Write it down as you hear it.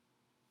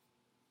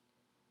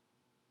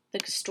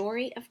The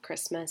Story of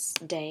Christmas,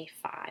 Day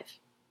 5.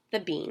 The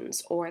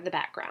Beans, or the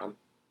Background.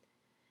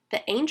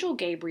 The angel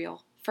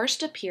Gabriel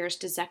first appears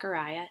to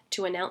Zechariah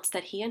to announce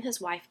that he and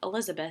his wife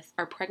Elizabeth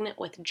are pregnant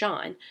with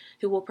John,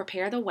 who will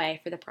prepare the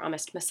way for the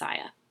promised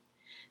Messiah.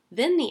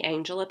 Then the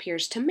angel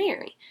appears to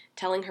Mary,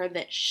 telling her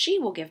that she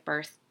will give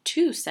birth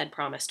to said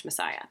promised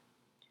Messiah.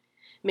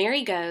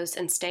 Mary goes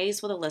and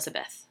stays with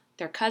Elizabeth.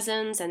 They're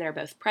cousins, and they're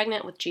both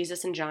pregnant with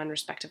Jesus and John,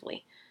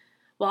 respectively.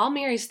 While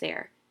Mary's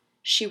there,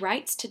 she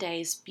writes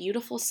today's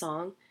beautiful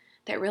song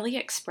that really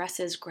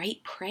expresses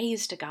great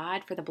praise to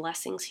God for the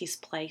blessings He's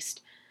placed,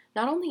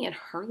 not only in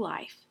her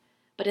life,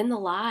 but in the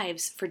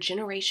lives for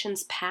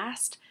generations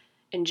past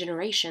and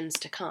generations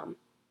to come.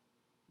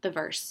 The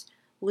verse,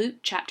 Luke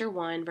chapter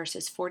 1,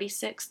 verses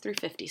 46 through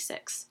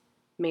 56,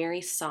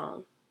 Mary's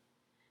song.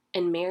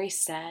 And Mary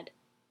said,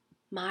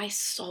 "My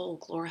soul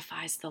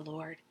glorifies the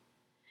Lord,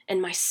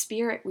 and my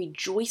spirit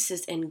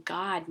rejoices in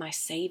God my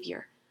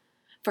Savior.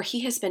 For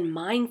he has been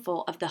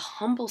mindful of the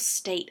humble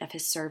state of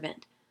his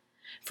servant.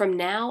 From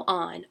now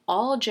on,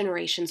 all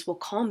generations will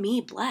call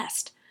me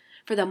blessed,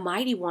 for the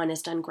Mighty One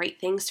has done great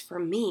things for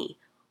me.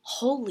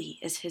 Holy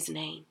is his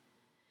name.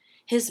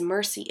 His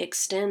mercy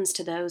extends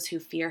to those who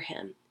fear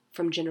him,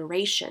 from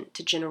generation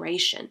to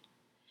generation.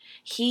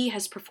 He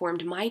has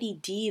performed mighty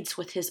deeds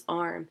with his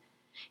arm.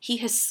 He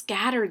has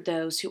scattered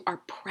those who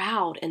are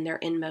proud in their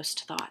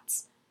inmost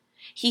thoughts.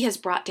 He has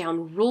brought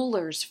down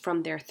rulers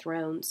from their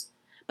thrones,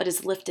 but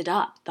has lifted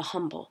up the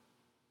humble.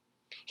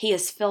 He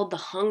has filled the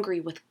hungry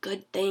with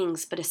good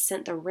things, but has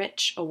sent the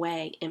rich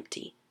away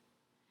empty.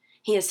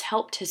 He has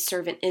helped his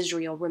servant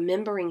Israel,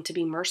 remembering to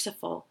be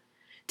merciful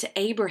to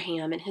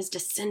Abraham and his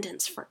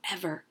descendants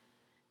forever,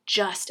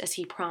 just as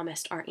he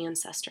promised our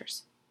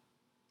ancestors."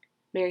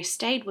 Mary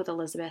stayed with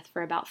Elizabeth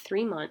for about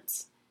 3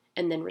 months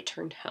and then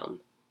returned home.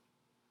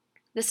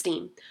 This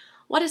theme,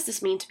 what does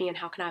this mean to me and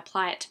how can I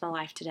apply it to my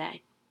life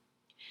today?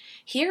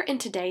 Here in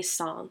today's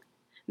song,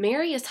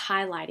 Mary is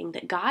highlighting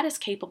that God is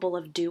capable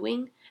of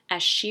doing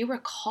as she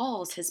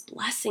recalls his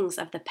blessings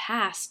of the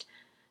past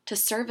to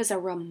serve as a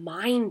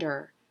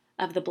reminder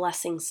of the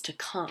blessings to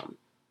come.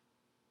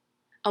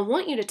 I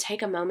want you to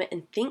take a moment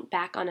and think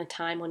back on a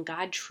time when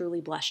God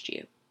truly blessed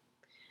you.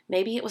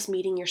 Maybe it was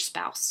meeting your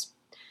spouse,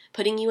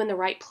 putting you in the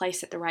right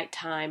place at the right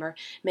time, or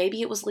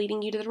maybe it was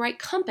leading you to the right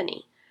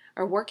company,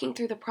 or working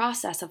through the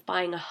process of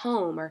buying a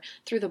home, or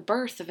through the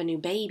birth of a new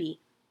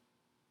baby.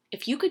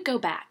 If you could go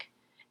back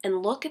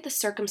and look at the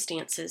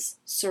circumstances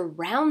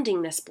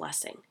surrounding this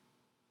blessing,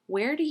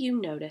 where do you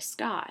notice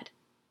God?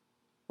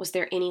 Was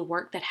there any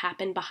work that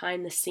happened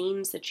behind the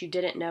scenes that you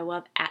didn't know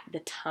of at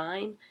the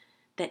time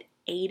that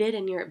aided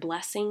in your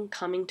blessing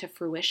coming to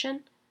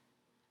fruition?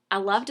 I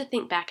love to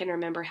think back and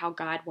remember how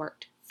God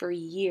worked for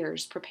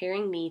years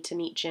preparing me to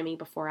meet Jimmy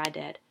before I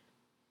did.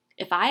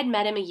 If I had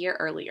met him a year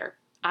earlier,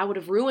 I would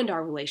have ruined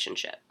our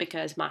relationship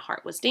because my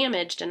heart was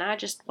damaged and I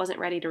just wasn't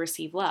ready to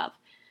receive love.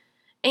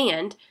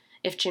 And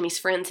if Jimmy's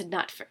friends had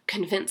not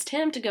convinced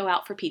him to go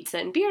out for pizza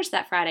and beers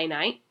that Friday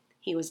night,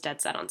 he was dead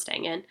set on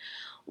staying in,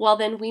 well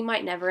then we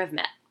might never have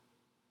met.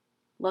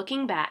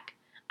 Looking back,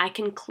 I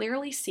can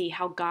clearly see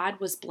how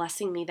God was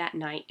blessing me that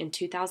night in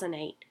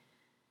 2008.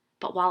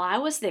 But while I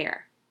was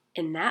there,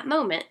 in that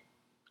moment,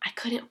 I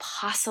couldn't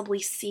possibly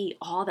see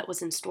all that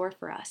was in store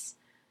for us.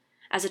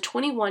 As a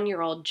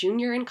 21-year-old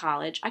junior in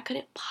college, I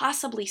couldn't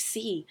possibly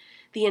see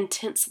the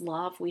intense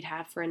love we'd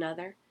have for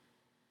another,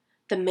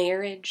 the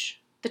marriage,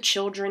 the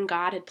children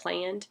God had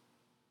planned,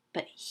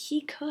 but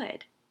He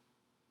could.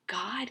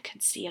 God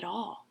could see it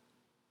all.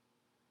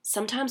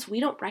 Sometimes we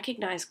don't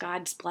recognize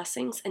God's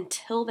blessings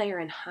until they are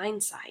in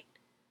hindsight.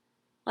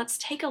 Let's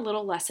take a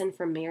little lesson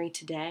from Mary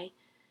today,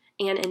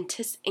 and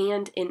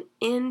in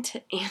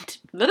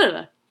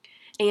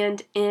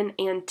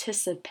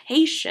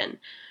anticipation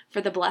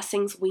for the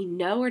blessings we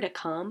know are to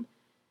come,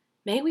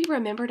 may we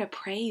remember to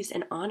praise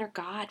and honor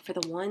God for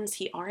the ones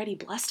He already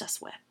blessed us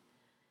with.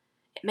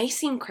 It may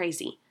seem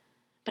crazy,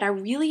 but I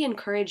really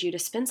encourage you to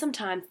spend some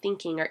time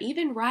thinking or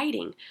even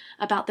writing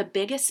about the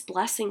biggest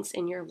blessings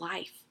in your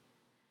life.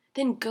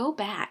 Then go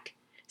back,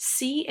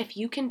 see if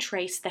you can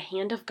trace the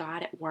hand of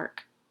God at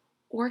work,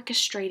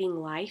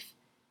 orchestrating life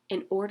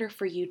in order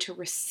for you to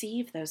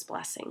receive those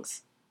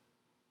blessings.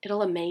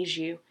 It'll amaze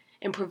you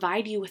and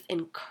provide you with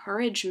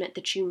encouragement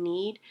that you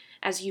need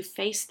as you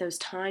face those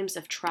times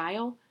of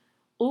trial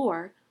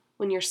or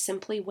when you're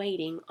simply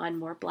waiting on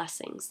more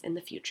blessings in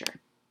the future.